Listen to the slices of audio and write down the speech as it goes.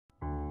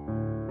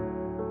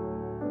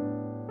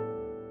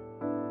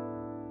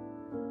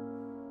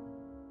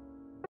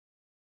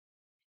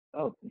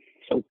Oh,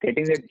 so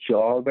getting a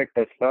job at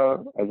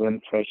Tesla as a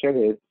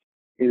fresher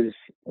is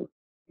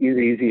is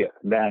easier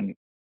than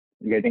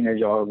getting a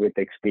job with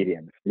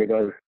experience,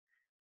 because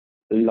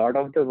a lot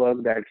of the work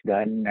that's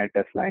done at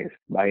Tesla is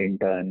by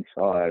interns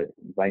or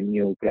by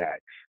new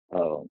grads.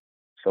 Uh,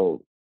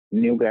 so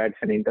new grads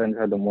and interns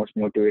are the most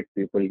motivated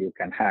people you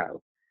can have,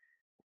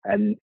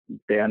 and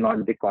they are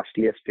not the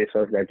costliest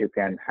resource that you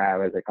can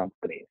have as a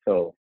company.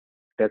 So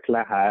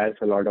Tesla has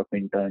a lot of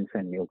interns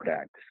and new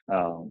grads.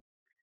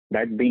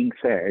 That being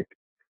said,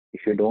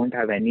 if you don't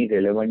have any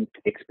relevant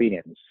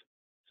experience,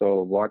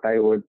 so what I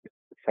would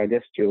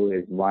suggest you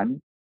is,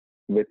 one,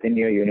 within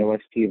your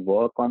university,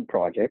 work on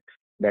projects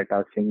that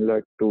are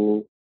similar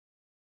to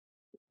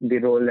the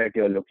role that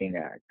you're looking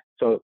at.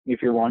 So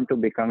if you want to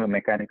become a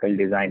mechanical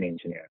design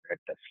engineer at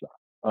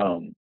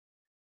Tesla,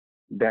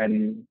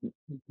 then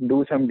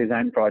do some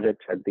design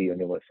projects at the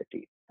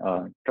university.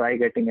 Try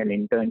getting an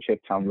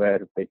internship somewhere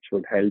which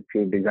would help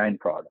you design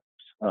products.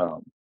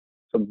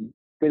 So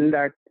build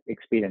that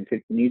experience.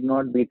 It need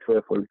not be through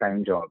a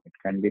full-time job. It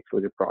can be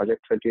through the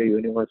projects at your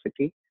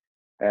university,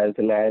 as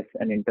well as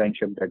an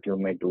internship that you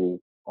may do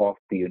off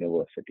the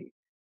university.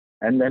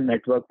 And then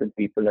network with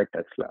people at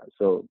Tesla.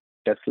 So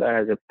Tesla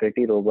has a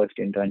pretty robust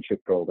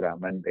internship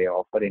program, and they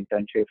offer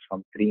internships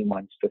from 3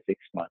 months to 6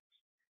 months,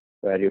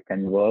 where you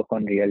can work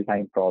on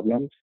real-time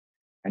problems.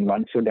 And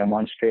once you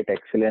demonstrate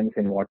excellence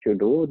in what you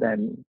do,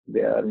 then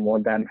they are more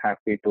than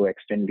happy to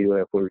extend you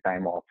a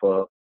full-time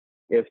offer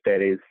if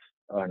there is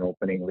an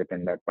opening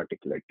within that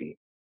particular team.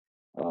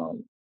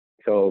 Um,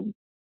 so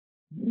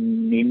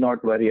need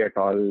not worry at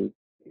all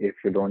if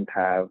you don't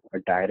have a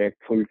direct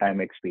full-time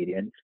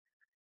experience.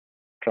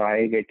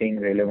 Try getting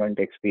relevant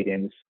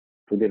experience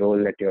to the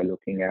role that you're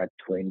looking at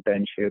through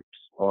internships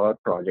or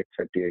projects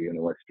at your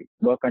university.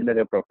 Work under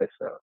a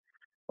professor,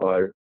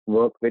 or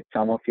work with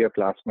some of your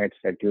classmates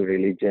that you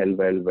really gel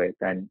well with,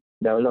 and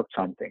develop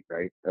something,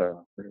 right?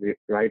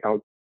 Write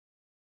out,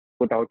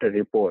 put out a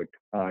report,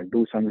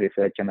 do some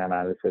research and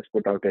analysis,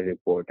 put out a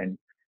report, and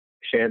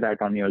share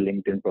that on your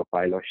LinkedIn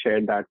profile, or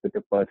share that with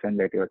the person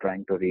that you're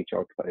trying to reach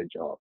out for a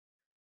job.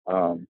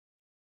 Um,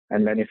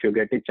 and then if you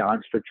get a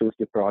chance to choose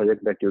the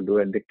project that you do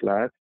at the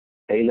class,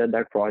 tailor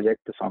that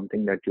project to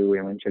something that you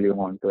eventually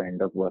want to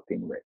end up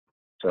working with.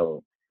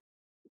 So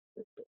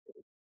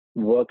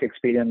work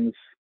experience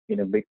in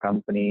a big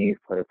company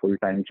for a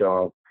full-time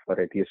job for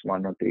at least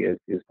 1 or 2 years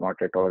is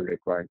not at all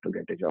required to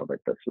get a job at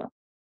Tesla.